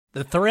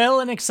The thrill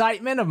and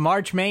excitement of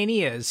March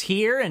Mania is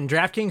here, and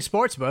DraftKings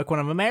Sportsbook, one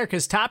of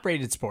America's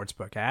top-rated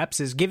sportsbook apps,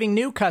 is giving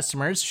new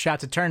customers a shot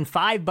to turn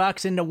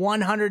 $5 into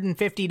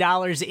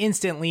 $150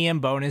 instantly in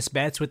bonus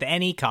bets with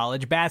any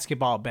college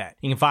basketball bet.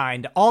 You can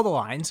find all the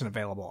lines and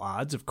available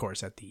odds, of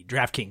course, at the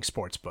DraftKings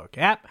Sportsbook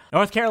app.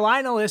 North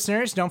Carolina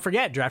listeners, don't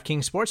forget,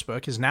 DraftKings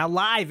Sportsbook is now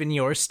live in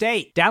your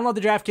state. Download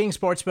the DraftKings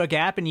Sportsbook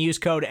app and use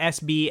code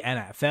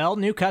SBNFL.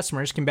 New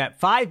customers can bet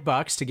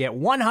 $5 to get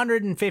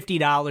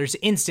 $150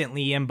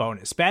 instantly in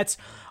bonus bets,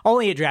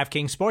 only at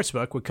DraftKings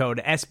Sportsbook with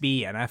code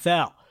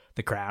SBNFL.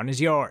 The crown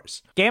is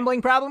yours.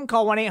 Gambling problem?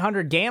 Call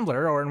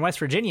 1-800-GAMBLER, or in West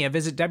Virginia,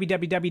 visit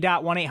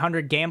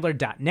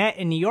www.1800gambler.net.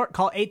 In New York,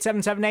 call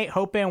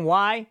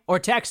 877-8-HOPE-NY or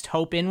text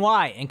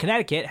HOPE-NY. In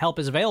Connecticut, help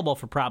is available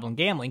for problem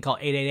gambling. Call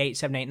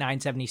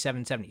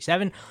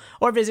 888-789-7777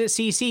 or visit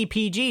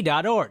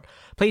ccpg.org.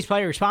 Please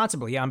play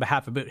responsibly on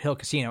behalf of Boot Hill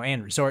Casino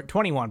and Resort.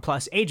 21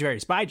 plus, age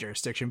varies by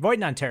jurisdiction. Void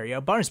in Ontario.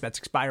 Bonus bets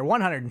expire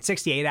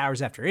 168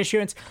 hours after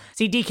issuance.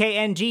 See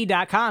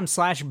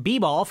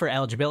dkng.com/bball for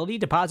eligibility,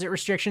 deposit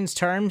restrictions,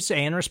 terms,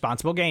 and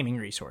responsible gaming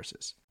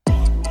resources.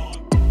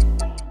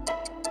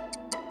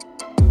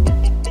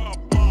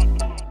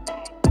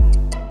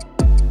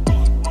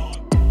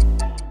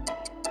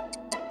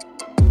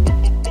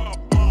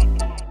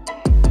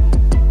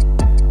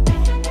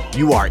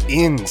 You are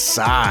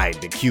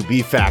inside the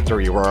QB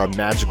factory where our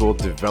magical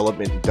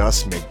development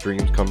does make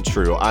dreams come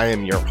true. I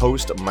am your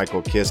host,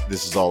 Michael Kist.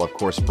 This is all, of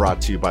course,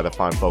 brought to you by the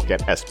fine folk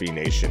at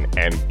SBNation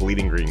and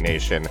Bleeding Green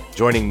Nation.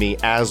 Joining me,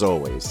 as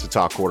always, to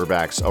talk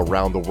quarterbacks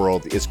around the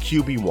world is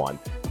QB1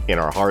 in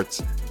our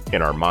hearts,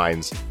 in our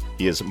minds.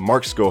 He is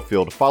Mark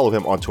Schofield. Follow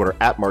him on Twitter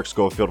at Mark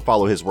Schofield.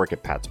 Follow his work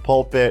at Pat's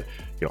Pulpit,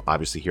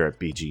 obviously here at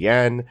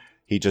BGN.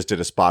 He just did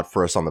a spot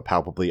for us on the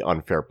Palpably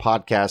Unfair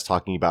podcast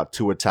talking about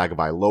Tua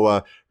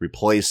Tagovailoa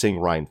replacing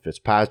Ryan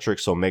Fitzpatrick.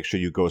 So make sure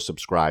you go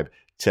subscribe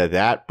to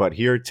that. But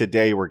here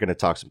today, we're going to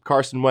talk some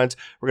Carson Wentz.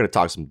 We're going to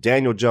talk some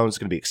Daniel Jones. It's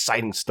going to be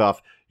exciting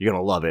stuff. You're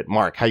going to love it.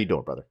 Mark, how you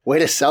doing, brother? Way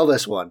to sell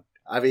this one.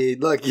 I mean,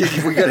 look,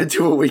 we got to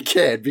do what we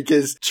can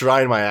because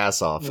trying my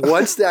ass off.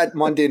 Once that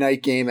Monday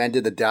night game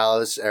ended, the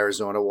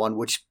Dallas-Arizona one,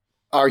 which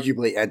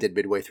arguably ended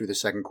midway through the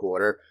second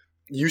quarter,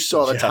 you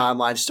saw the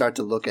timeline start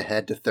to look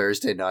ahead to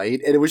Thursday night,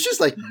 and it was just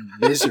like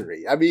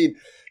misery. I mean,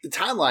 the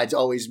timeline's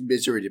always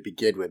misery to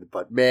begin with,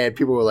 but man,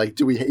 people were like,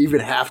 do we even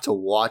have to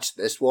watch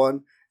this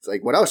one? It's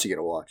like, what else are you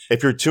going to watch?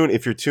 If you're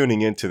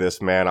tuning into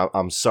this, man,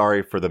 I'm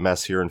sorry for the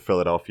mess here in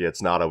Philadelphia.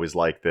 It's not always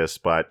like this,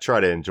 but try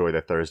to enjoy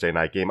the Thursday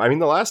night game. I mean,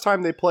 the last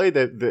time they played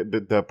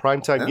the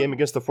primetime game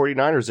against the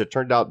 49ers, it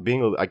turned out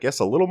being, I guess,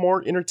 a little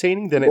more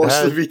entertaining than it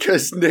had. Mostly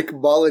because Nick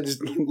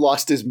Mullins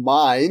lost his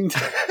mind.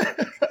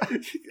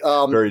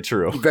 Very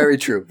true. Very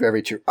true.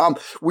 Very true.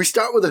 We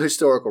start with a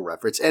historical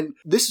reference, and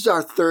this is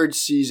our third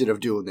season of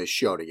doing this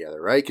show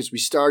together, right? Because we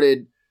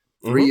started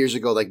 3 years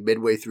ago, like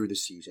midway through the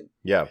season.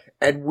 Yeah.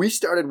 And we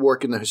started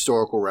working the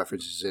historical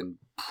references in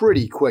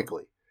pretty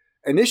quickly.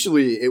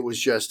 Initially, it was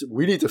just,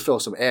 we need to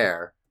fill some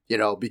air,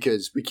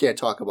 because we can't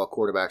talk about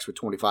quarterbacks for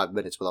 25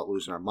 minutes without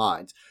losing our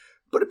minds.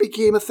 But it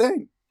became a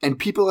thing, and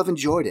people have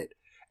enjoyed it.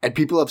 And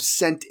people have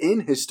sent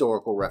in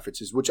historical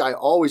references, which I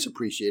always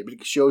appreciate, but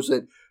it shows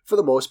that, for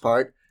the most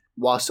part,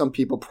 while some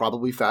people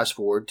probably fast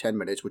forward 10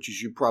 minutes, which you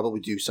should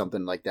probably do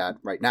something like that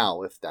right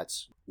now if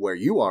that's where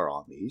you are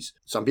on these,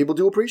 some people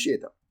do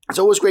appreciate them. It's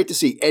always great to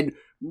see. And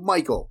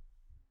Michael,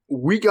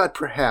 we got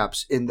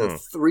perhaps in the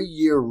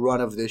 3-year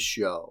run of this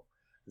show,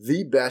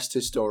 the best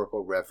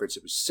historical reference.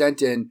 It was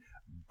sent in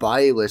by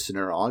a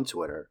listener on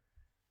Twitter.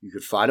 You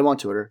can find him on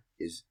Twitter.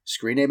 His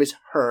screen name is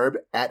Herb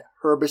at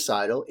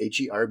Herbicidal,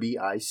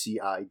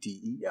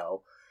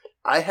 Herbicidel.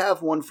 I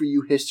have one for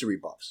you history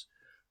buffs.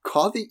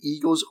 Call the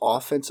Eagles'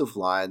 offensive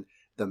line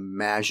the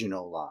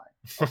Maginot line.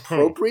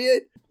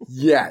 Appropriate?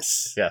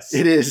 Yes. Yes.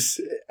 It is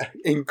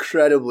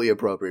incredibly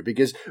appropriate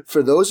because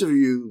for those of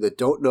you that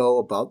don't know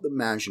about the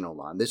Maginot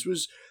line, this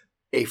was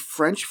a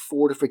French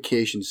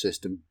fortification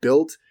system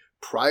built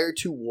prior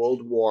to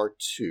World War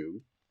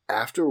II,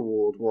 after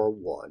World War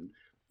I,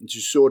 to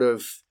sort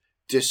of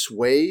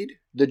dissuade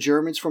the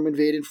Germans from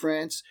invading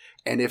France,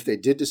 and if they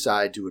did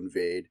decide to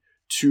invade,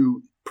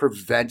 to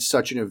prevent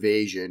such an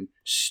invasion,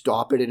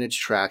 stop it in its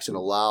tracks, and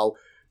allow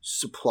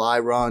supply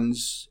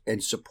runs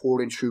and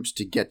supporting troops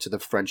to get to the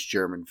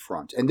French-German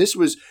front. And this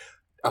was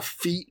a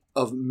feat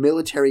of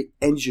military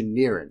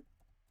engineering.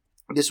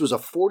 This was a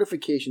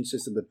fortification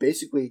system that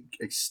basically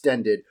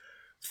extended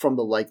from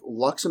the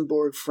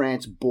Luxembourg,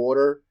 France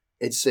border,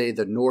 and say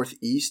the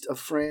northeast of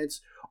France,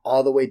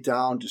 all the way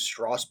down to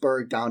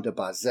Strasbourg, down to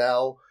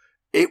Basel.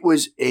 It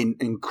was an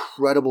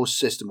incredible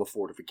system of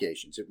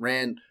fortifications. It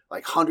ran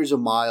like hundreds of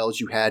miles.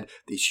 You had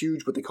these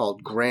huge, what they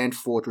called grand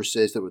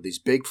fortresses that were these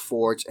big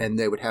forts, and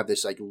they would have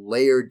this like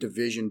layered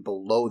division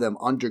below them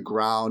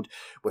underground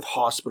with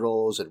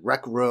hospitals and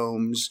rec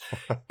rooms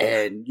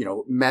and,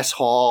 mess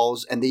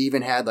halls. And they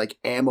even had like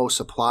ammo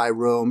supply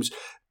rooms,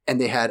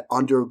 and they had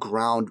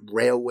underground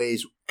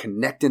railways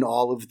connecting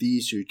all of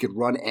these so you could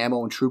run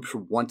ammo and troops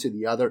from one to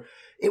the other.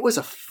 It was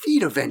a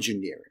feat of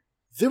engineering.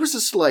 There was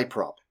a slight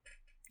problem.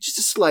 Just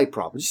a slight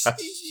problem. Just a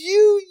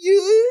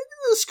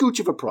scooch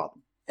of a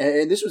problem.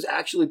 And this was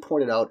actually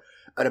pointed out.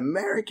 An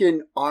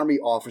American Army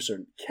officer,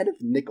 Kenneth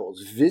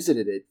Nichols,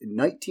 visited it in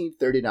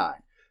 1939.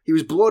 He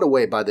was blown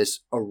away by this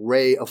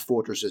array of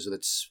fortresses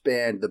that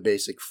spanned the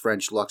basic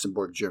French,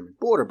 Luxembourg, German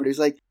border. But he's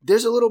like,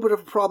 there's a little bit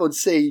of a problem,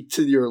 say,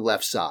 to your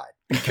left side.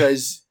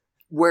 Because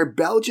where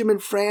Belgium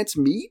and France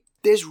meet,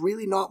 there's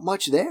really not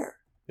much there.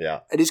 Yeah.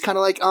 And he's kind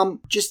of like,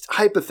 just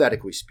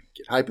hypothetically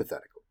speaking,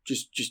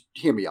 Just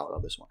hear me out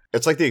on this one.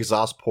 It's like the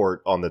exhaust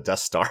port on the Death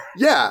Star.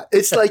 Yeah.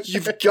 It's like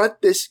you've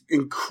got this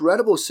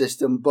incredible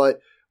system, but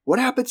what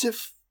happens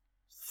if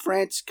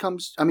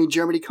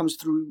Germany comes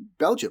through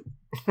Belgium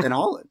and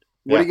Holland?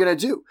 What are you going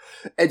to do?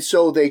 And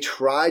so they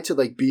try to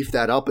like beef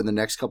that up in the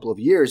next couple of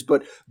years.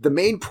 But the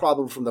main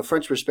problem from the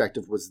French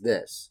perspective was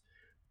this.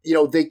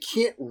 They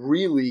can't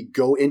really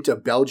go into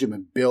Belgium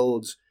and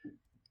build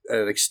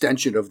an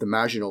extension of the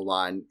Maginot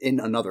Line in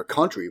another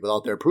country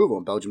without their approval.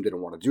 And Belgium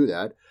didn't want to do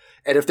that.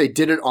 And if they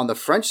did it on the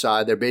French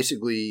side, they're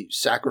basically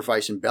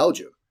sacrificing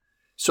Belgium.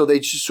 So they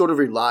just sort of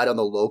relied on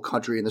the low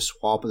country and the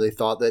swamp, and they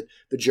thought that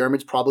the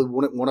Germans probably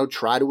wouldn't want to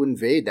try to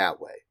invade that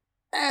way.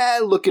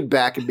 Looking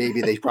back,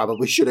 maybe they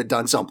probably should have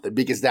done something,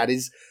 because that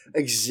is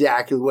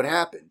exactly what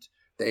happened.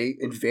 They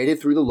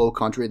invaded through the low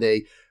country.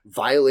 They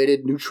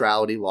violated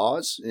neutrality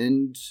laws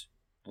and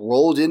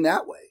rolled in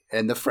that way.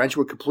 And the French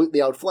were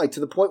completely outflanked to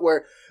the point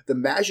where the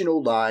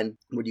Maginot Line,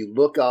 when you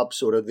look up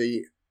sort of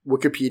the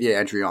Wikipedia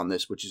entry on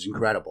this, which is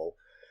incredible,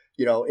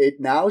 it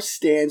now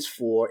stands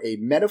for a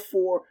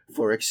metaphor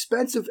for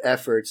expensive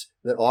efforts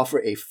that offer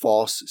a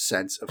false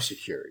sense of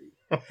security.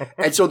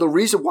 And so the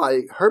reason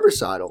why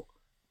Herbersidle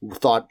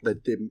thought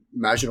that the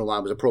Maginot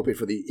Line was appropriate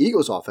for the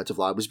Eagles' offensive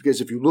line was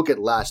because if you look at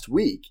last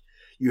week,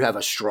 you have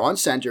a strong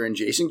center in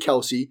Jason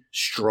Kelsey,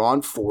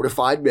 strong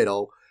fortified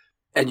middle,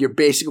 and you're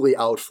basically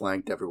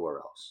outflanked everywhere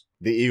else.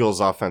 The Eagles'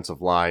 offensive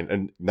line,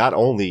 and not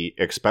only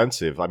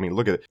expensive. I mean,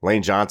 look at it.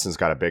 Lane Johnson's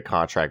got a big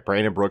contract.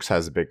 Brandon Brooks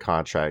has a big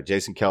contract.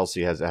 Jason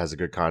Kelsey has a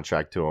good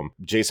contract to him.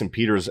 Jason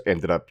Peters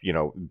ended up,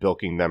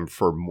 bilking them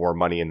for more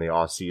money in the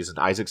offseason.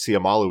 Isaac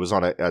Seumalo was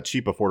on a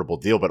cheap, affordable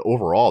deal, but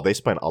overall, they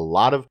spent a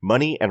lot of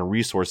money and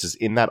resources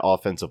in that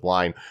offensive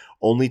line,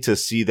 only to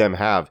see them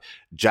have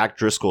Jack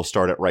Driscoll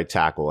start at right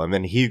tackle, and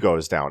then he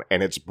goes down,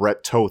 and it's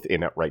Brett Toth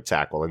in at right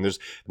tackle, and there's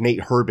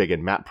Nate Herbig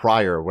and Matt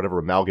Pryor, whatever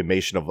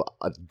amalgamation of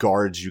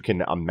guards you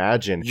can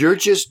imagine. You're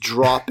just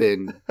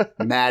dropping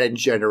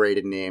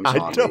Madden-generated names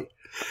on me.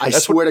 I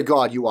swear to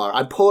God you are.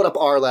 I'm pulling up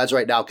our lads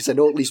right now because I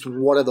know at least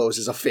one of those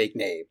is a fake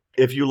name.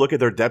 If you look at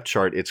their depth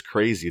chart, it's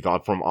crazy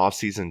from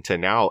offseason to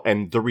now.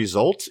 And the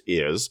result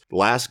is,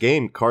 last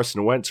game,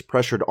 Carson Wentz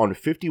pressured on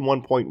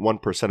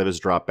 51.1% of his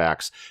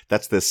dropbacks.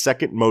 That's the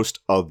second most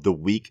of the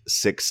Week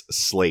 6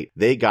 slate.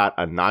 They got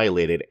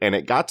annihilated, and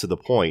it got to the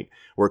point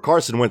where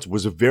Carson Wentz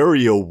was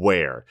very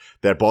aware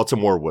that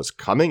Baltimore was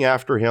coming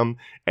after him,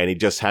 and he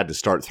just had to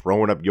start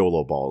throwing up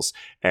YOLO balls.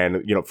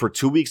 And, for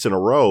 2 weeks in a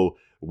row,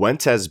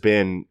 Wentz has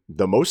been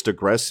the most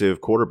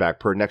aggressive quarterback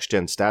per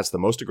next-gen stats, the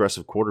most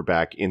aggressive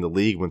quarterback in the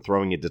league when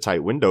throwing into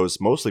tight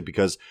windows, mostly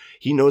because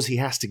he knows he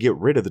has to get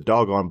rid of the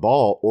doggone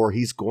ball or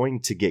he's going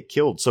to get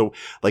killed. So,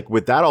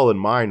 with that all in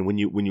mind, when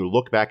you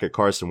look back at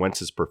Carson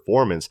Wentz's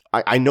performance,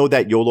 I know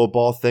that YOLO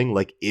ball thing,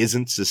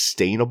 isn't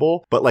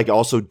sustainable, but,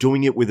 also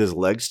doing it with his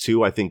legs,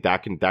 too, I think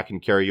that can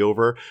carry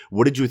over.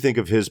 What did you think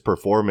of his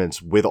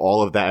performance with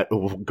all of that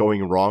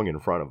going wrong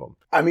in front of him?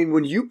 I mean,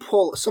 when you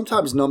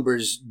sometimes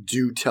numbers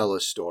do tell a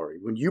story.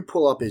 When you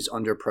pull up his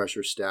under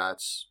pressure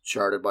stats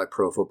charted by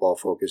Pro Football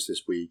Focus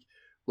this week,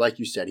 like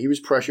you said, he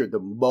was pressured the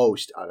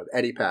most out of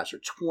any passer.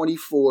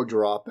 24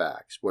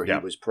 dropbacks where he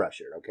was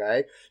pressured,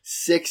 okay?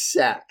 6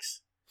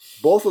 sacks.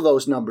 Both of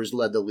those numbers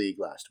led the league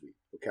last week,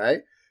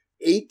 okay?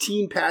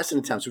 18 passing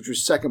attempts, which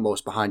was second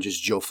most behind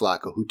just Joe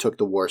Flacco, who took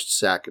the worst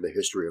sack in the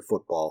history of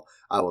football.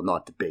 I will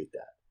not debate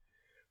that.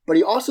 But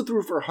he also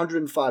threw for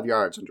 105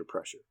 yards under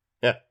pressure.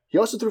 Yeah. He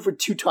also threw for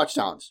 2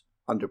 touchdowns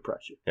under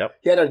pressure. Yep.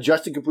 He had an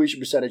adjusted completion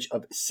percentage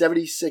of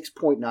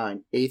 76.9,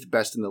 8th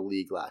best in the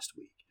league last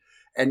week.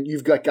 And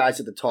you've got guys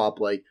at the top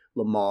like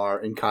Lamar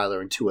and Kyler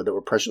and Tua that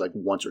were pressured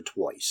once or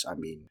twice. I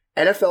mean,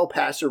 NFL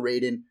passer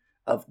rating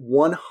of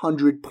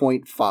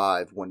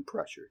 100.5 when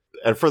pressured.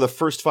 And for the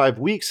first 5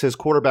 weeks, his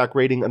quarterback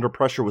rating under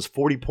pressure was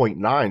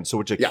 40.9.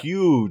 So it's a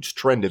huge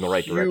trend in the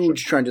right direction.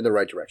 Huge trend in the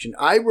right direction.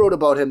 I wrote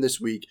about him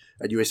this week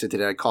at USA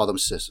Today. I called him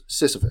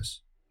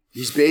Sisyphus.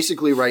 He's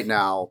basically right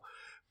now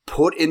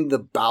put in the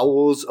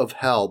bowels of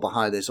hell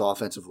behind this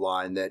offensive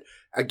line that,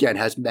 again,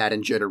 has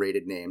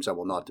Madden-generated names. I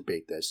will not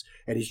debate this.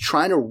 And he's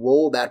trying to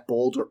roll that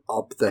boulder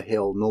up the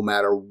hill no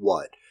matter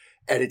what.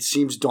 And it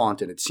seems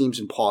daunting. It seems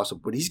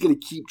impossible. But he's going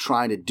to keep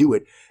trying to do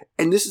it.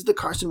 And this is the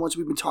Carson Wentz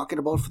we've been talking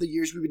about for the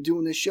years we've been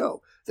doing this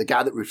show. The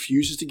guy that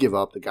refuses to give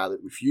up. The guy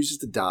that refuses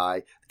to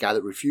die. The guy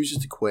that refuses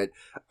to quit.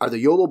 Are the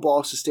YOLO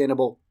balls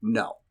sustainable?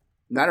 No.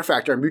 Matter of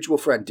fact, our mutual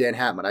friend Dan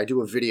Hatman, I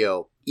do a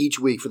video each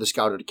week for the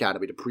Scouted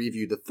Academy to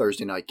preview the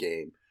Thursday night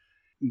game.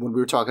 When we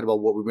were talking about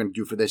what we were going to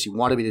do for this, he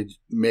wanted me to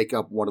make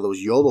up one of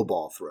those YOLO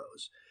ball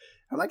throws.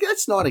 I'm like,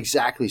 that's not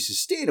exactly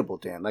sustainable,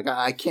 Dan. Like,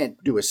 I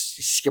can't do a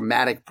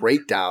schematic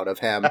breakdown of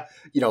him,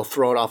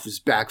 throwing off his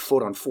back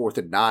foot on 4th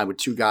and 9 with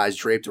 2 guys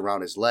draped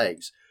around his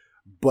legs.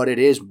 But it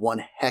is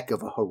one heck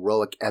of a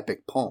heroic,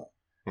 epic poem.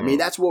 I mean,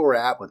 that's where we're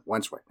at with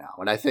Wentz right now.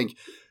 And I think,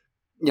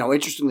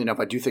 interestingly enough,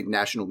 I do think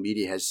national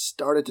media has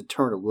started to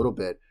turn a little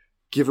bit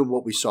given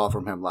what we saw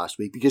from him last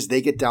week, because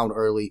they get down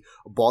early.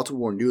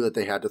 Baltimore knew that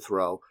they had to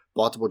throw.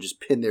 Baltimore just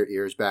pinned their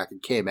ears back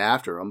and came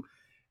after him,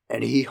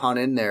 and he hung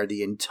in there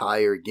the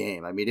entire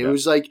game. I mean, it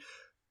was like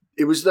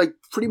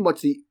pretty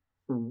much the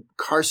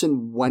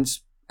Carson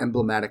Wentz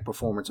emblematic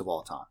performance of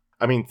all time.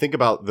 I mean, think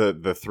about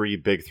the 3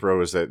 big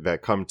throws that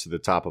come to the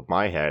top of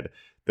my head.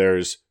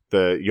 There's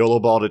the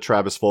YOLO ball to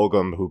Travis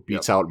Fulgham, who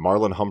beats out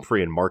Marlon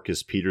Humphrey and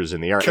Marcus Peters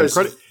in the air.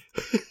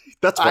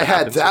 That's what I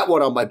happens. had that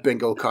one on my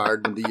bingo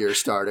card when the year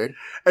started.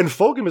 And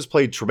Fulgham has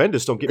played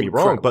tremendous, don't get me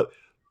wrong, but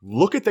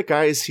look at the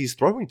guys he's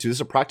throwing to. This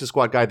is a practice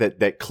squad guy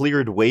that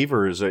cleared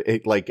waivers.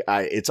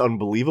 It's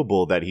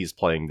unbelievable that he's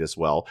playing this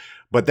well.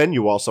 But then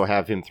you also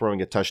have him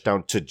throwing a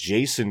touchdown to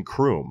Jason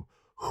Kroom.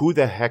 Who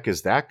the heck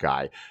is that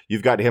guy?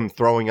 You've got him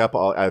throwing up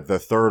at the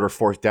 3rd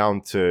or 4th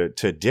down to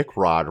Dick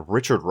Rod,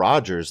 Richard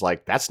Rodgers.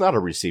 Like, that's not a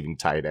receiving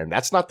tight end.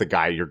 That's not the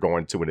guy you're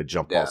going to in a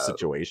jump ball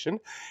situation.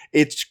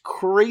 It's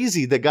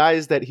crazy the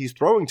guys that he's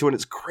throwing to, and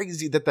it's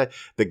crazy that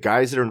the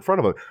guys that are in front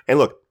of him. And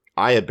look,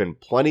 I have been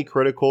plenty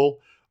critical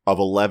of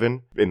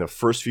 11 in the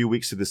first few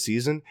weeks of the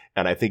season,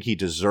 and I think he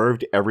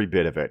deserved every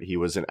bit of it. He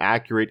was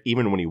inaccurate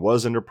even when he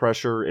was under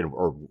pressure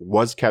or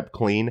was kept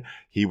clean.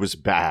 He was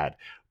bad.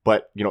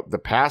 But, the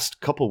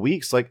past couple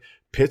weeks, like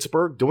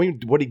Pittsburgh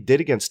doing what he did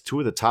against 2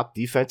 of the top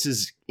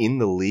defenses in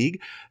the league,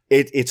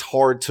 it's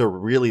hard to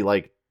really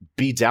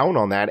be down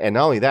on that. And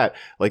not only that,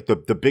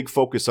 the big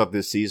focus of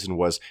this season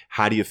was,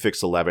 how do you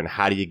fix 11?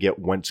 How do you get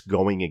Wentz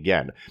going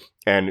again?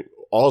 And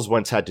all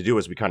Wentz had to do,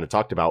 as we kind of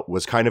talked about,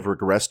 was kind of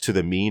regress to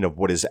the mean of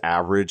what is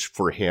average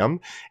for him.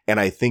 And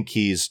I think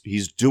he's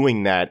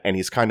doing that, and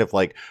he's kind of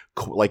like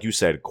you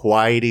said,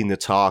 quieting the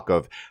talk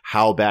of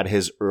how bad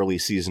his early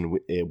season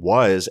it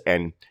was,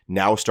 and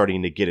now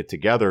starting to get it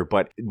together.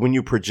 But when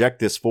you project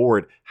this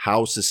forward,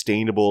 how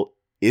sustainable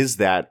is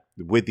that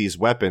with these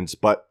weapons?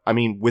 But I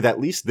mean, with at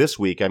least this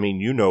week, I mean,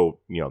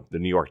 the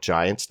New York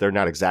Giants, they're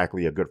not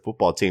exactly a good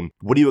football team.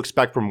 What do you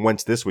expect from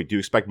Wentz this week? Do you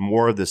expect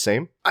more of the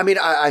same? I mean,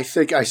 I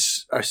think I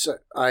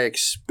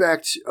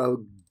expect a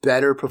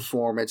better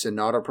performance, and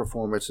not a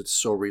performance that's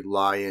so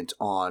reliant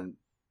on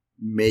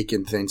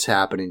making things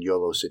happen in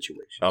YOLO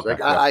situations. Okay,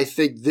 I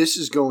think this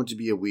is going to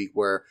be a week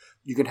where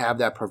you can have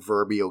that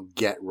proverbial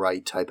get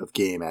right type of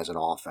game as an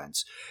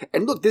offense.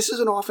 And look, this is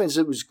an offense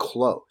that was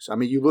close. I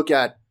mean, you look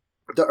at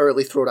the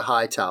early throw to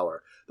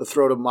Hightower, the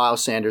throw to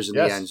Miles Sanders in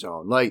the end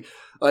zone. Like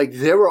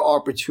there were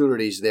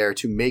opportunities there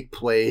to make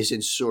plays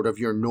in sort of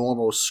your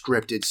normal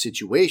scripted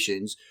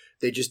situations.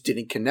 They just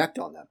didn't connect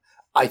on them.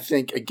 I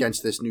think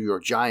against this New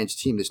York Giants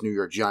team, this New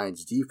York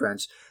Giants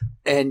defense,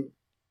 and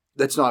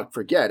let's not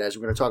forget, as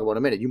we're going to talk about in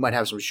a minute, you might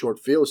have some short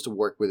fields to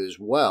work with as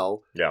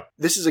well. Yeah.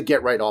 This is a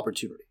get-right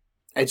opportunity.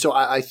 And so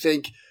I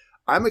think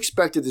I'm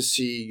expected to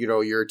see,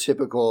 your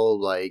typical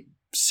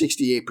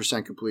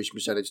 68% completion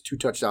percentage, 2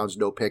 touchdowns,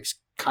 no picks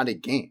kind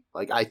of game.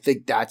 I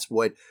think that's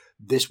what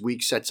this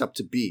week sets up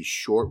to be.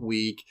 Short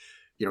week.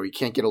 You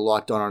can't get a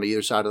lot done on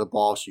either side of the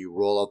ball, so you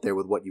roll out there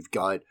with what you've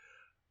got.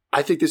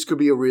 I think this could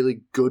be a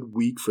really good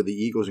week for the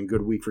Eagles and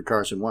good week for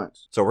Carson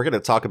Wentz. So we're going to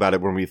talk about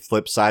it when we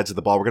flip sides of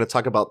the ball. We're going to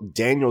talk about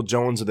Daniel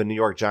Jones of the New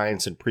York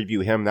Giants and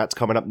preview him. That's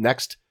coming up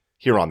next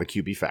here on the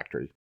QB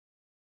Factory.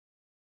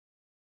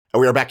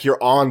 And we are back here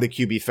on the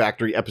QB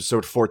Factory,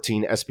 episode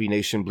 14, SB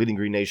Nation, Bleeding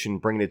Green Nation,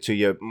 bringing it to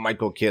you.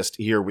 Michael Kist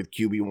here with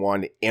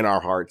QB1 in our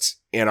hearts,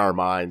 in our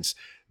minds.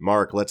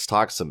 Mark, let's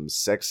talk some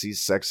sexy,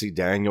 sexy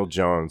Daniel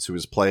Jones, who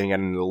is playing at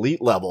an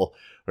elite level,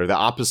 or the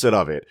opposite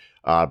of it.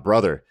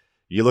 Brother,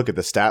 you look at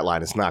the stat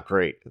line, it's not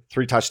great.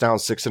 3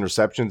 touchdowns, 6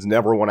 interceptions.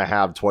 Never want to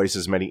have twice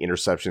as many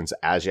interceptions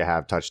as you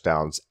have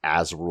touchdowns,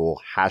 as a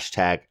rule.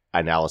 Hashtag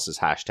analysis,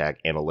 hashtag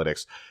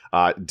analytics.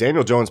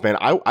 Daniel Jones, man,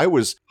 I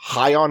was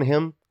high on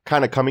him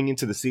kind of coming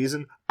into the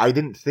season. I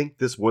didn't think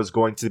this was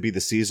going to be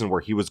the season where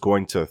he was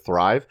going to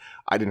thrive.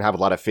 I didn't have a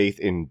lot of faith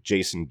in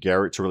Jason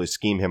Garrett to really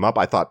scheme him up.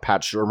 I thought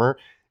Pat Shurmur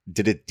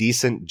did a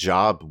decent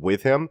job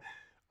with him.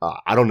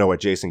 I don't know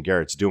what Jason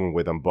Garrett's doing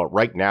with him, but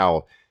right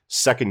now,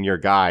 second-year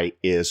guy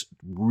is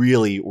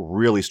really,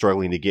 really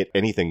struggling to get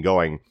anything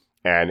going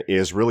and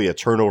is really a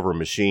turnover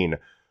machine.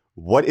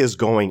 What is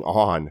going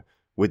on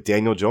with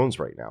Daniel Jones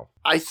right now?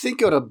 I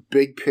think on a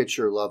big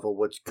picture level,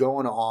 what's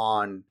going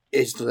on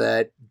is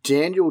that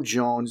Daniel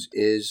Jones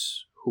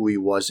is who he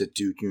was at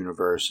Duke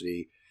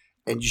University,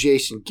 and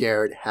Jason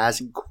Garrett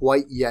hasn't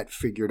quite yet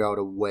figured out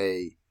a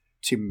way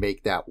to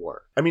make that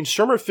work. I mean,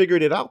 Shurmur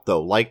figured it out,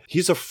 though.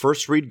 He's a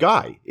first-read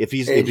guy. If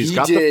he's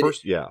got the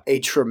first, a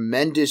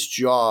tremendous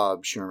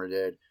job, Shurmur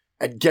did,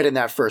 at getting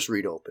that first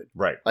read open.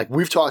 Right.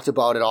 We've talked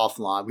about it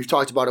offline. We've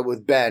talked about it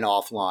with Ben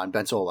offline,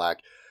 Ben Solak,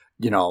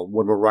 when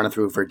we're running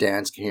through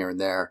Verdansk here and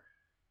there,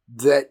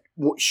 that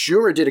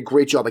Shurmur did a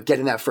great job at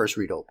getting that first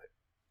read open.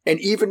 And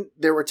even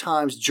there were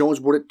times Jones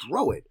wouldn't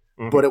throw it.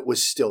 but it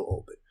was still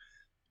open.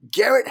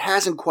 Garrett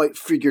hasn't quite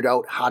figured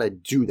out how to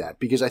do that,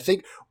 because I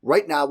think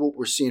right now what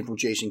we're seeing from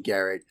Jason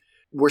Garrett,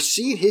 we're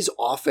seeing his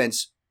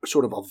offense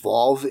sort of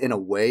evolve in a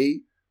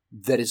way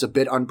that is a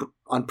bit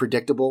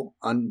unpredictable,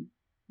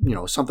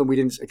 something we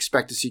didn't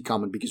expect to see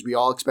coming, because we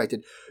all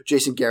expected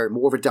Jason Garrett,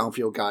 more of a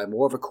downfield guy,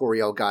 more of a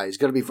Coryell guy. He's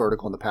going to be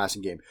vertical in the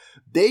passing game.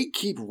 They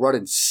keep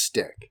running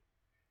stick.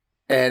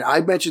 And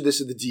I mentioned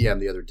this at the DM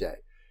the other day.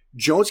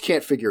 Jones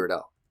can't figure it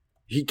out.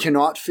 He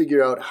cannot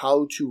figure out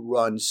how to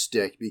run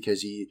stick,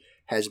 because he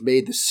has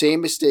made the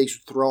same mistakes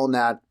throwing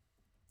that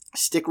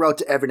stick route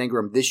to Evan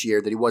Ingram this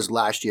year that he was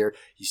last year.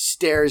 He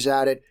stares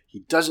at it. He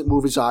doesn't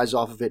move his eyes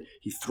off of it.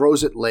 He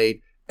throws it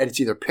late, and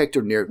it's either picked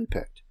or nearly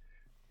picked.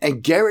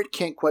 And Garrett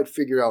can't quite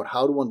figure out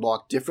how to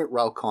unlock different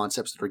route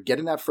concepts that are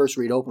getting that first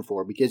read open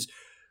for, because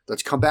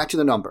let's come back to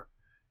the number.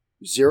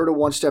 0 to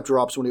 1 step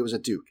drops when he was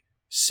at Duke.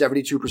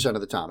 72%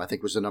 of the time, I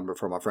think, was the number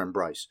from our friend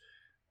Bryce.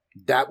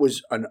 That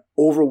was an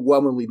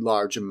overwhelmingly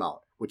large amount,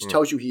 which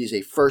tells you he is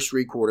a first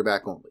read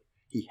quarterback only.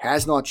 He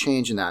has not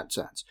changed in that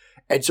sense.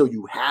 And so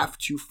you have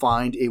to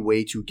find a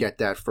way to get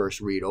that first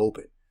read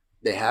open.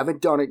 They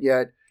haven't done it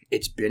yet.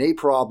 It's been a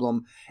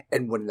problem.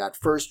 And when that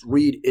first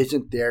read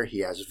isn't there, he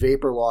has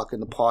vapor lock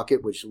in the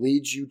pocket, which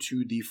leads you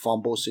to the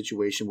fumble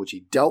situation, which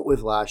he dealt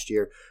with last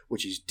year,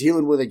 which he's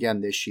dealing with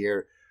again this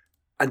year.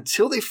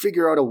 Until they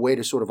figure out a way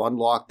to sort of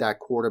unlock that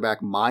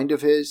quarterback mind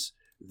of his,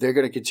 they're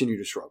going to continue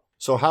to struggle.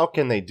 So how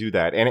can they do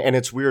that? And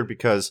it's weird,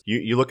 because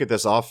you look at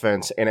this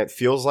offense and it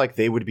feels like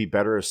they would be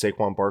better if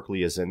Saquon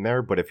Barkley is in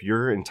there. But if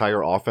your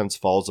entire offense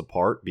falls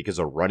apart because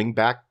a running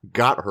back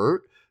got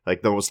hurt,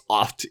 like the most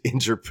oft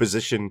injured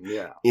position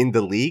in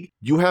the league,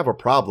 you have a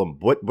problem.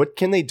 What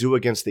can they do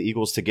against the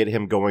Eagles to get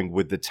him going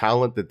with the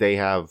talent that they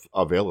have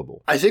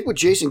available? I think what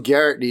Jason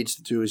Garrett needs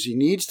to do is he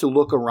needs to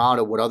look around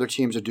at what other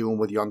teams are doing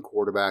with young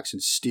quarterbacks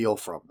and steal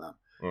from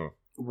them.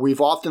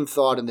 We've often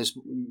thought in this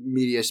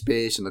media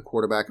space and the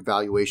quarterback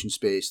evaluation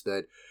space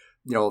that,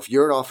 if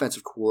you're an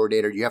offensive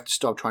coordinator, you have to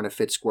stop trying to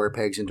fit square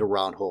pegs into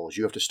round holes.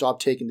 You have to stop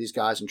taking these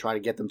guys and trying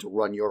to get them to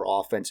run your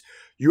offense.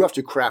 You have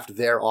to craft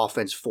their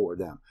offense for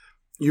them.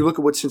 You look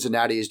at what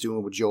Cincinnati is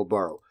doing with Joe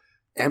Burrow.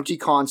 Empty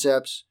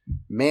concepts,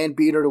 man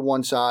beater to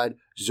one side,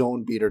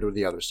 zone beater to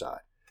the other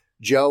side.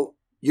 Joe,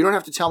 you don't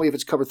have to tell me if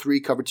it's cover 3,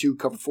 cover 2,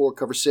 cover 4,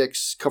 cover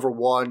 6, cover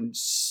 1,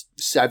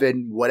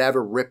 7,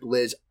 whatever, rip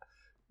Liz.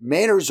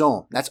 Man or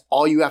zone, that's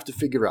all you have to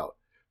figure out.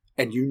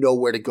 And you know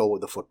where to go with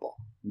the football.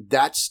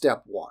 That's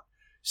step 1.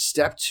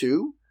 Step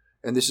 2,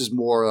 and this is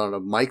more on a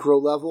micro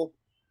level,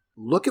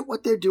 look at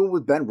what they're doing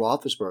with Ben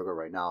Roethlisberger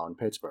right now in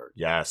Pittsburgh.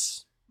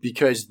 Yes.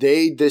 Because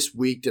they, this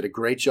week, did a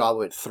great job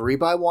with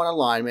 3-by-1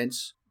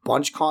 alignments,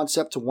 bunch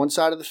concept to one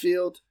side of the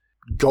field,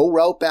 go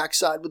route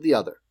backside with the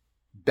other.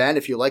 Ben,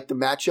 if you like the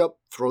matchup,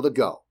 throw the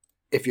go.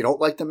 If you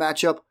don't like the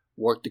matchup,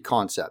 work the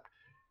concept.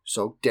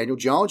 So Daniel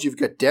Jones, you've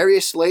got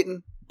Darius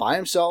Slayton by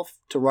himself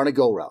to run a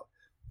go route.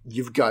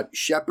 You've got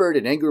Shepard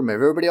and Ingram and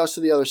everybody else to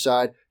the other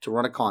side to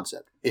run a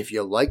concept. If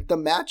you like the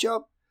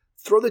matchup,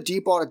 throw the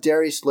deep ball to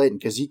Darius Slayton,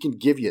 because he can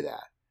give you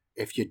that.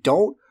 If you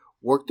don't,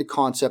 work the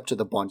concept to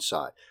the bunch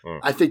side.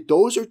 I think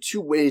those are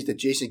 2 ways that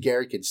Jason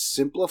Garrett can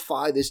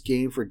simplify this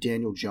game for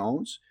Daniel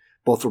Jones,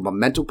 both from a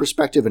mental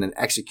perspective and an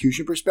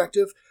execution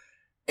perspective,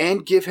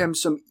 and give him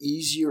some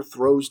easier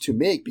throws to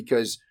make,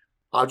 because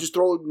I'll just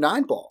throw a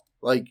 9-ball.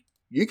 Like,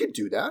 you could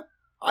do that.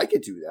 I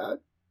could do that.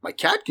 My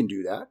cat can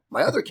do that.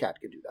 My other cat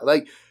can do that.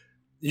 Like,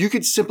 you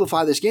could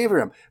simplify this game for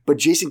him. But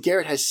Jason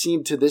Garrett has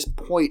seemed to this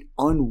point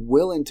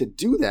unwilling to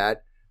do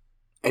that,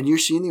 and you're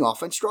seeing the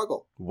offense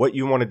struggle. What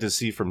you wanted to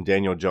see from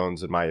Daniel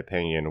Jones, in my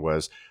opinion,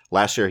 was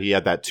last year he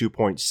had that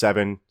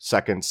 2.7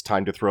 seconds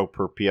time to throw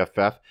per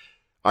PFF.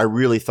 I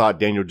really thought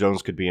Daniel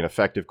Jones could be an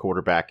effective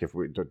quarterback if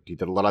he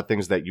did a lot of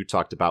things that you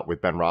talked about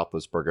with Ben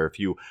Roethlisberger. If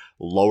you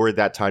lowered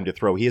that time to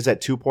throw, he is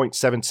at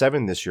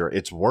 2.77 this year.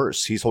 It's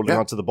worse. He's holding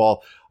on to the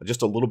ball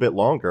just a little bit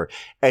longer.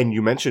 And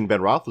you mentioned Ben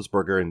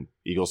Roethlisberger, and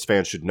Eagles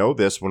fans should know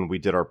this when we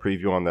did our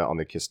preview on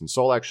the Kist and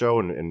Solak show,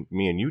 and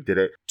me and you did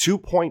it.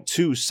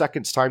 2.2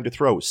 seconds time to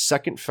throw,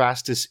 second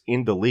fastest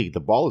in the league. The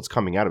ball is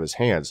coming out of his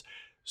hands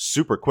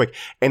super quick.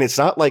 And it's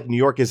not like New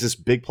York is this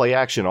big play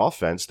action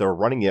offense. They're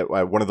running it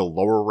at one of the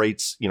lower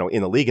rates,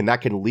 in the league, and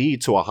that can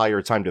lead to a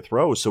higher time to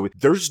throw. So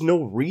there's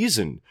no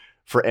reason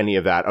for any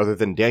of that other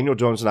than Daniel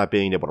Jones not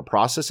being able to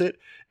process it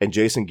and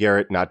Jason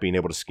Garrett not being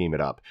able to scheme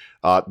it up.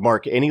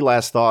 Mark, any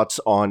last thoughts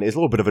on, it's a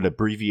little bit of an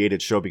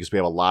abbreviated show because we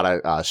have a lot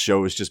of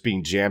shows just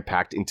being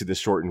jam-packed into this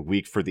shortened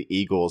week for the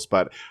Eagles,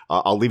 but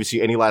I'll leave it to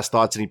you. Any last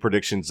thoughts, any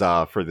predictions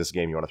for this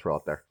game you want to throw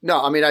out there?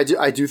 No, I mean, I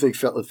do think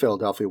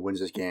Philadelphia wins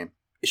this game.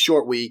 A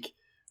short week.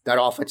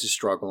 That offense is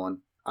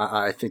struggling.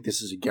 I think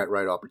this is a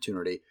get-right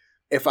opportunity.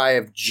 If I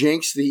have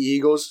jinxed the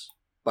Eagles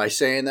by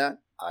saying that,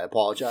 I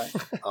apologize.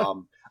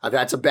 I've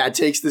had some bad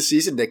takes this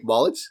season. Nick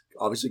Mullins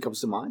obviously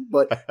comes to mind.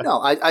 But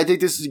no, I think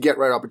this is a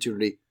get-right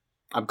opportunity.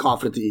 I'm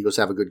confident the Eagles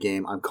have a good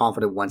game. I'm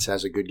confident Wentz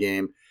has a good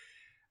game.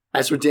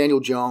 As for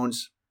Daniel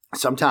Jones,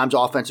 sometimes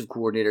offensive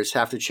coordinators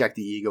have to check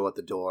the ego at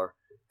the door.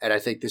 And I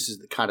think this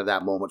is kind of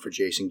that moment for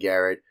Jason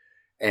Garrett.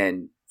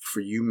 And for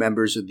you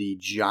members of the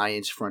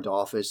Giants front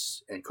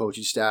office and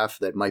coaching staff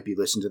that might be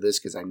listening to this,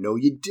 because I know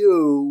you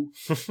do.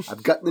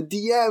 I've gotten the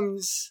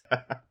DMs.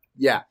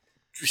 Yeah.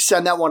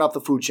 Send that one up the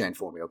food chain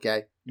for me,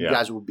 okay? You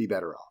guys will be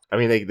better off. I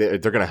mean, they're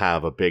going to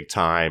have a big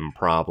time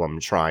problem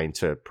trying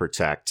to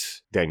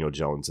protect Daniel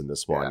Jones in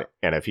this one. Yeah.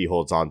 And if he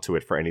holds on to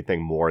it for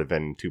anything more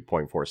than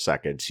 2.4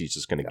 seconds, he's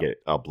just going to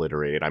get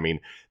obliterated. I mean,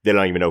 they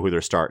don't even know who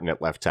they're starting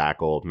at left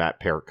tackle.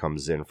 Matt Parrott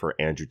comes in for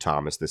Andrew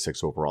Thomas, the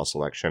 6th overall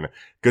selection.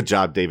 Good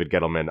job, David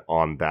Gettleman,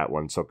 on that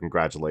one. So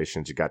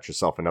congratulations. You got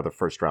yourself another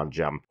first-round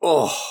gem.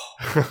 Oh,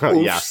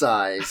 yeah.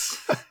 Size.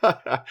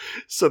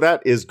 So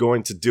that is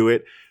going to do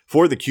it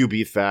for the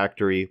QB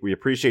Factory. We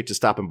appreciate you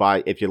stopping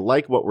by. If you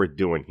like what we're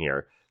doing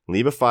here,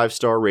 leave a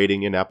 5-star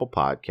rating in Apple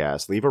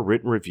Podcasts. Leave a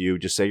written review.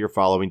 Just say you're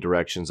following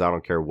directions. I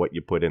don't care what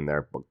you put in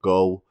there, but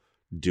go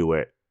do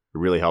it. It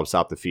really helps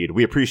out the feed.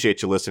 We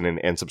appreciate you listening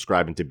and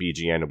subscribing to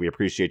BGN, and we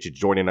appreciate you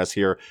joining us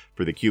here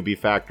for the QB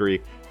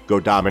Factory. Go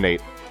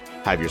dominate.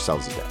 Have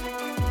yourselves a day.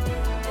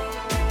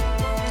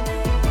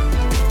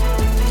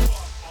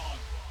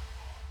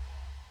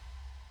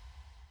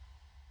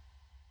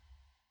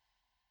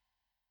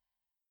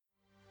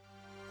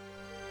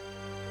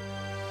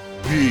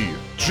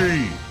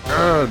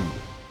 BGN.